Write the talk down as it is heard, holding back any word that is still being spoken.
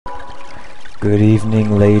Good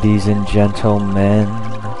evening, ladies and gentlemen.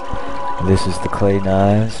 This is the Clay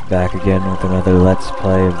Knives, back again with another Let's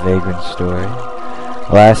Play of Vagrant story.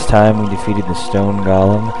 Last time we defeated the Stone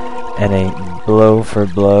Golem in a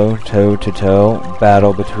blow-for-blow, toe-to-toe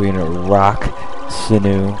battle between rock,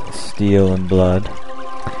 sinew, steel, and blood.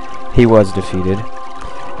 He was defeated.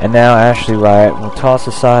 And now Ashley Riot will toss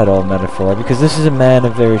aside all metaphor, because this is a man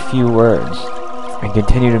of very few words, and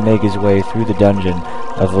continue to make his way through the dungeon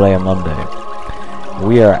of Leamunde.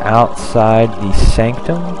 We are outside the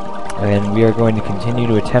sanctum, and we are going to continue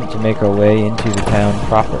to attempt to make our way into the town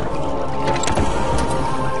proper.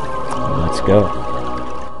 Let's go.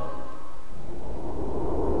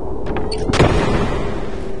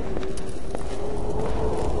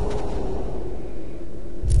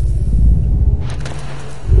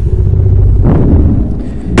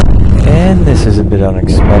 And this is a bit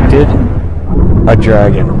unexpected. A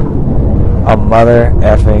dragon. A mother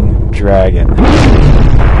effing dragon.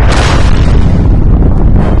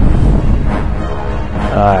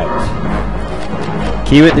 Alright.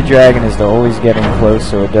 Key with the dragon is to always getting close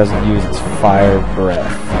so it doesn't use its fire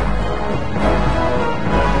breath.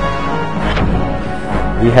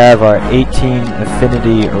 We have our 18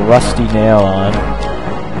 affinity rusty nail on,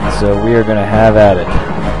 so we are going to have at it.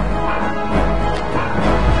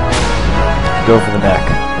 Go for the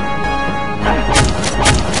neck.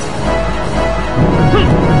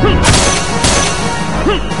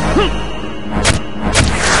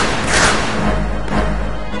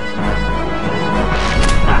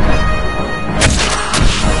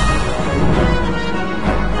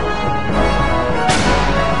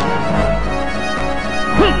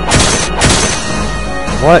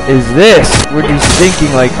 What is this? We're just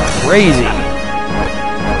thinking like crazy.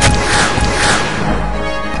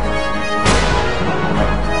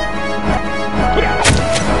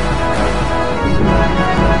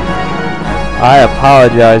 I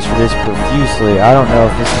apologize for this profusely. I don't know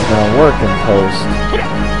if this is going to work in post.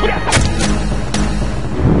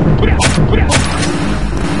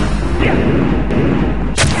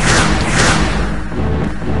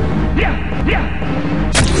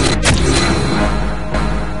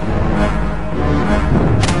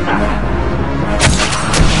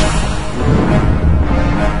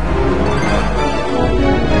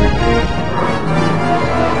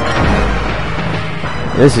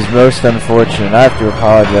 This is most unfortunate. I have to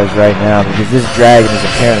apologize right now because this dragon is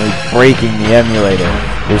apparently breaking the emulator.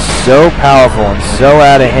 It's so powerful and so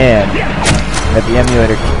out of hand that the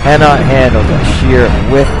emulator cannot handle the sheer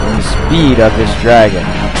width and speed of this dragon.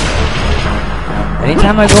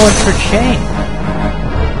 Anytime I go in for chain.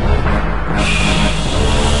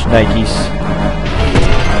 Shh, Nikes.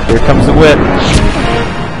 Here comes the whip.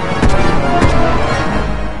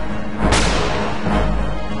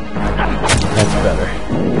 That's better.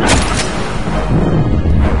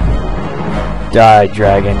 Die,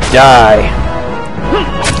 dragon, die!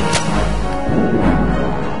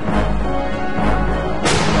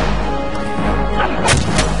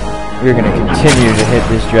 We're going to continue to hit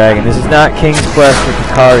this dragon. This is not King's Quest or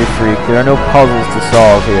Kakari Freak. There are no puzzles to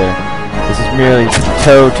solve here. This is merely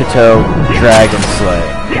toe-to-toe dragon slay.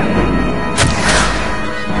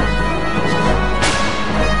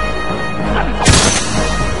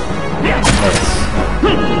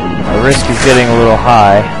 Our risk is getting a little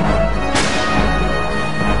high.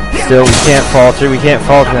 Still, we can't falter. We can't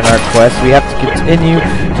falter in our quest. We have to continue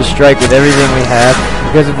to strike with everything we have,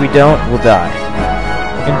 because if we don't, we'll die.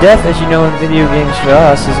 And death, as you know in video games for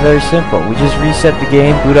us, is very simple. We just reset the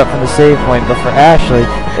game, boot up from the save point, but for Ashley,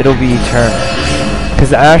 it'll be eternal.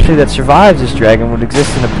 Because the Ashley that survives this dragon would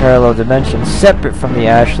exist in a parallel dimension separate from the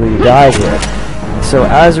Ashley who died here. So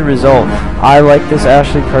as a result, I like this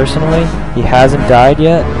Ashley personally. He hasn't died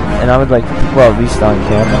yet, and I would like to, well, at least on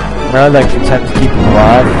camera. I would like to attempt to keep him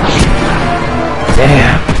alive.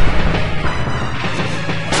 Damn.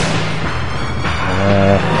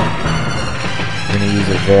 I'm gonna use a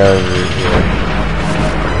Vera root here.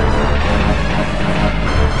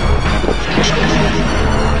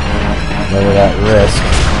 Lower that risk.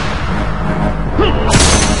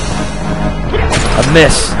 A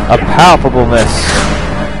miss! A palpable miss!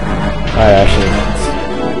 Alright, Ashley.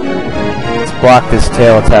 Let's block this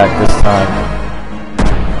tail attack this time.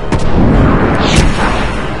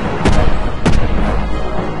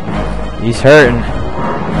 He's hurting.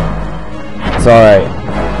 It's alright.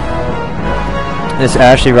 This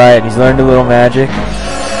Ashley Riot, he's learned a little magic.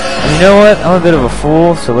 And you know what? I'm a bit of a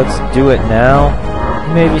fool, so let's do it now.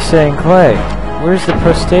 You may be saying, Clay, where's the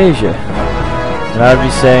Prostasia? And I would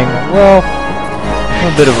be saying, well,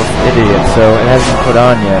 I'm a bit of an idiot, so it hasn't been put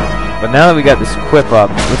on yet. But now that we got this equip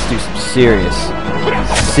up, let's do some serious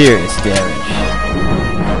damage.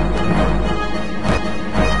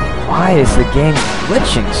 Why is the game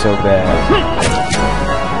glitching so bad?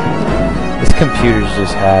 This computer's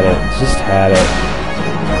just had it. It's just had it.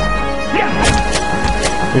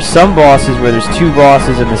 There's some bosses where there's two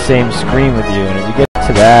bosses in the same screen with you, and if you get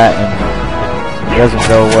to that and it doesn't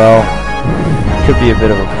go well, it could be a bit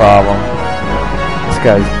of a problem. This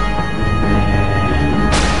guy's...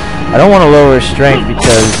 I don't want to lower his strength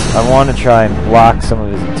because I want to try and block some of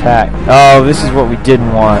his attack. Oh, this is what we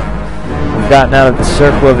didn't want. We've gotten out of the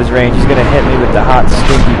circle of his range. He's going to hit me with the hot,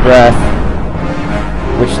 stinky breath,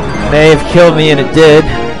 which may have killed me, and it did.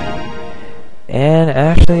 And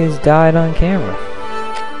Ashley has died on camera.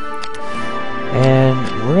 And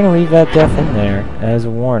we're going to leave that death in there as a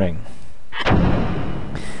warning.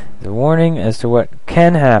 The warning as to what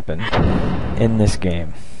can happen in this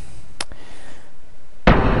game.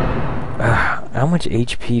 How much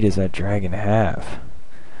HP does that dragon have?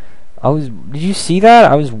 Did you see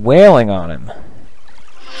that? I was wailing on him.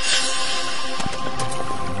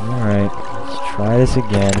 Alright, let's try this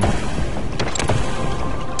again.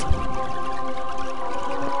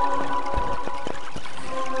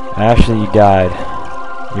 Ashley, you died.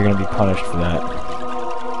 You're gonna be punished for that.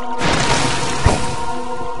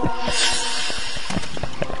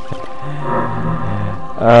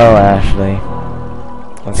 Oh, Ashley.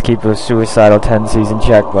 Let's keep those suicidal tendencies in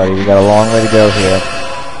check, buddy. We got a long way to go here.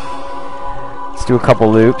 Let's do a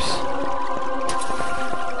couple loops.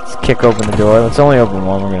 Let's kick open the door. Let's only open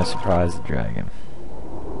one. We're going to surprise the dragon.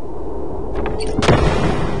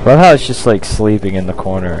 Love how it's just like sleeping in the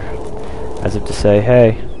corner. As if to say,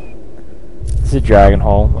 hey, this is a dragon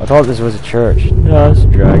hole. I thought this was a church. No, it's a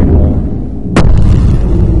dragon hole.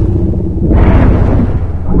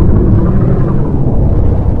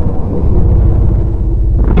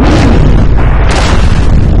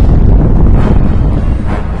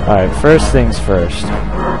 Alright, first things first.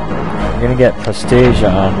 I'm gonna get Prestige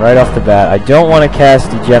on right off the bat. I don't want to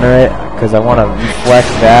cast Degenerate because I want to reflect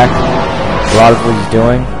back a lot of what he's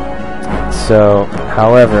doing. So,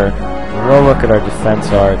 however, we'll look at our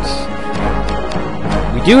defense arts.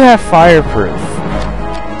 We do have Fireproof.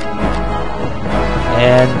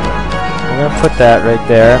 And we're gonna put that right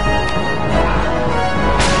there.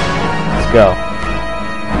 Let's go.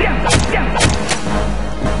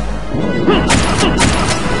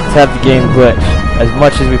 Let's have the game glitch as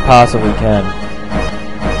much as we possibly can.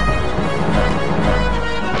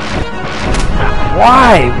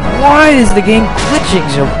 Why? Why is the game glitching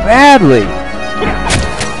so badly?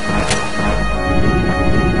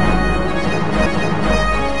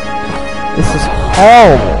 This is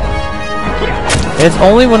horrible. And it's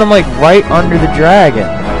only when I'm like right under the dragon.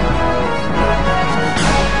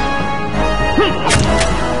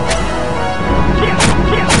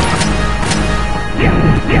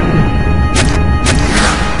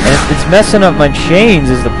 It's messing up my chains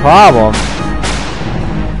is the problem.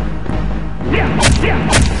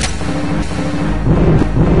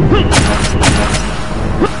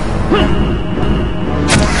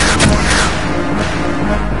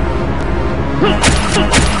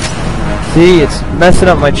 See, it's messing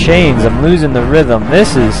up my chains. I'm losing the rhythm.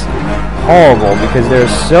 This is horrible because there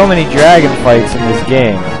are so many dragon fights in this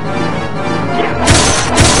game.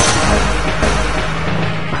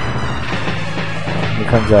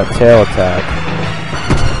 Comes that tail attack.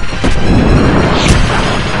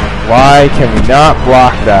 Why can we not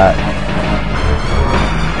block that?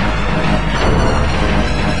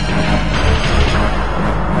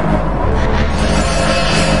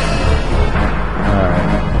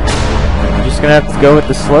 Alright. I'm just gonna have to go with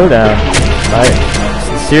the slowdown. I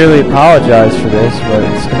sincerely apologize for this, but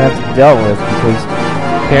it's gonna have to be dealt with because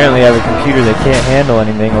apparently I have a computer that can't handle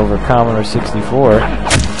anything over Commodore 64.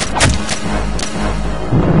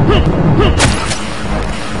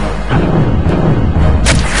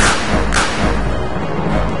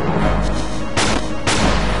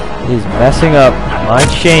 He's messing up my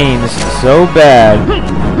chains so bad.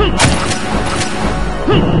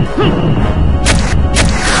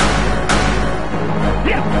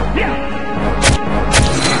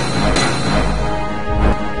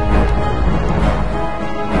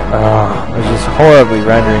 Oh, it's just horribly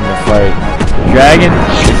rendering the fight. The dragon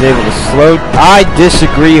is able to slow... I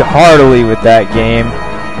disagree heartily with that game.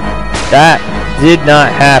 That did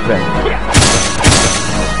not happen.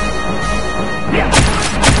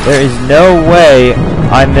 There is no way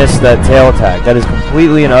I missed that tail attack. That is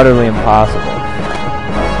completely and utterly impossible.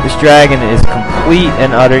 This dragon is complete and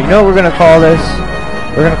utter... You know what we're going to call this?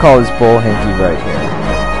 We're going to call this Bull Hinky right here.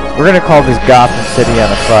 We're going to call this Gotham City on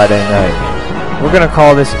a Friday night. We're going to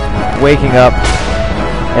call this waking up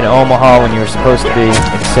in Omaha when you were supposed to be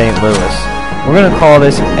in St. Louis. We're gonna call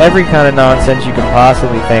this every kind of nonsense you could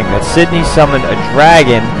possibly think. That Sydney summoned a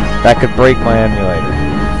dragon that could break my emulator.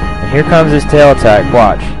 And here comes his tail attack.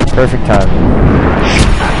 Watch. Perfect timing.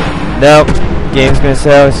 Nope. Game's gonna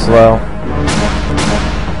say I was slow.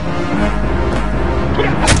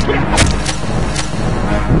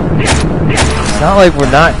 It's not like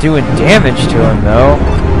we're not doing damage to him, though.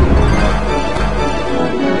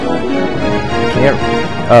 Can't.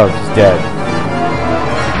 Oh, he's dead.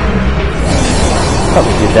 I thought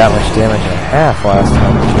we did that much damage and a half last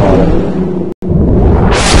time we fought him.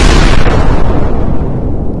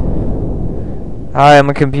 Hi, I'm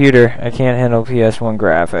a computer. I can't handle PS1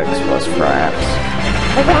 graphics plus fraps.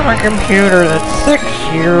 I got a computer that's 6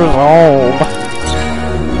 years old.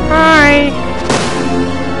 Hi.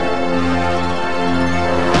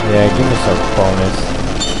 Yeah, give me some bonus.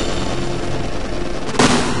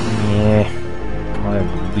 Yeah. My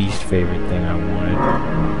least favorite thing I wanted.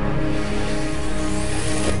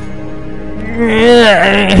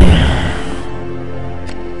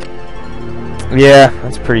 Yeah,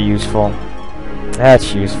 that's pretty useful.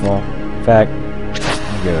 That's useful. In fact,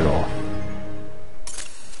 I'll get it all.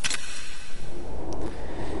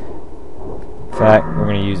 In fact, we're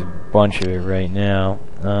gonna use a bunch of it right now.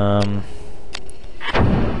 No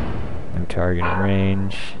target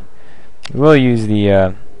range. We will use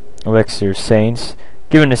the Elixir Saints,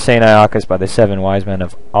 given to Saint Iacus by the 7 wise men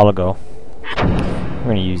of Oligo. We're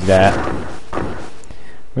gonna use that.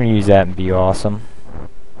 We're gonna use that and be awesome.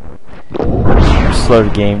 Slow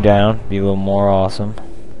the game down, be a little more awesome.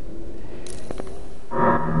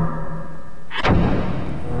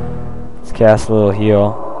 Let's cast a little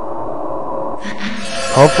heal.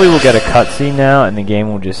 Hopefully we'll get a cutscene now and the game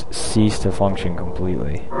will just cease to function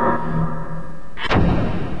completely.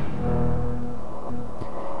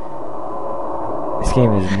 This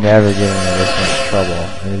game is never giving me this much trouble.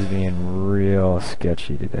 It is being real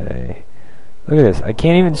sketchy today. Look at this. I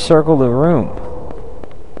can't even circle the room.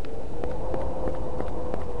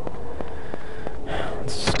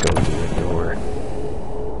 Let's just go through the door.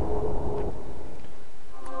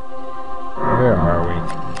 Where are we?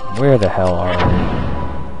 Where the hell are we?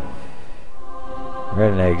 We're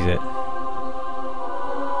at an exit.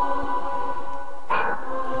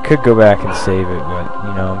 Could go back and save it, but,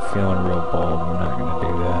 you know, I'm feeling real bold. We're not going to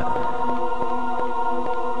do that.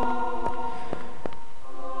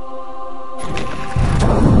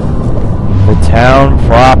 The town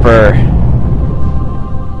proper.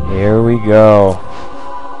 Here we go.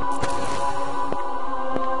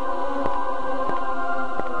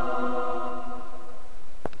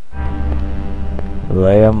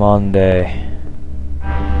 Leamonde.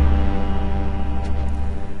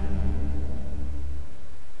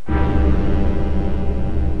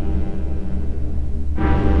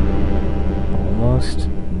 Almost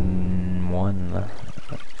one left.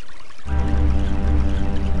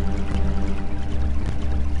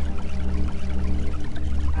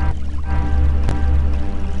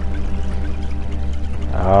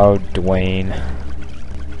 Oh, Dwayne.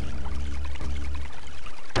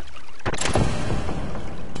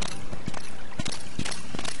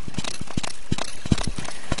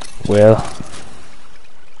 Well,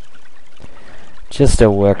 just a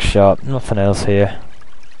workshop, nothing else here.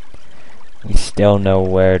 We still no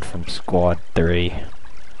word from Squad 3.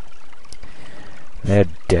 They're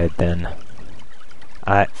dead then.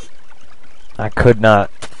 I could not.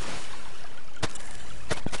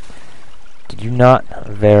 Did you not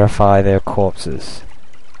verify their corpses?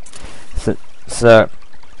 Sir,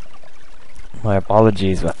 my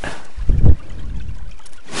apologies, but...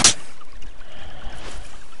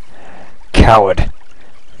 Coward!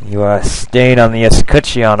 You are a stain on the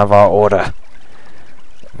escutcheon of our order.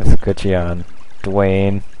 Escutcheon.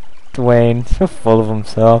 Dwayne, so full of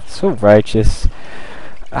himself, so righteous.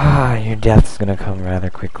 Ah, your death's gonna come rather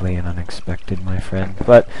quickly and unexpected, my friend.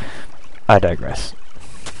 But, I digress.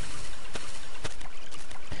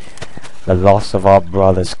 The loss of our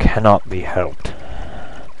brothers cannot be helped.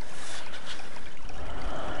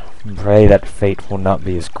 Pray that fate will not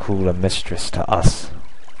be as cruel a mistress to us.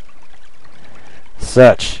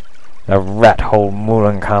 Search! The rat hole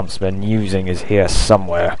Muhlenkampf's been using is here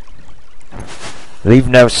somewhere. Leave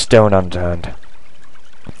no stone unturned.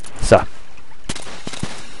 Sir.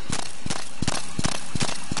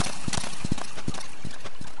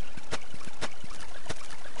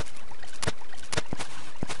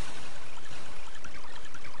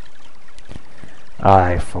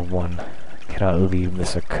 I, for one, cannot leave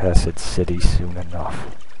this accursed city soon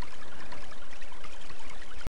enough.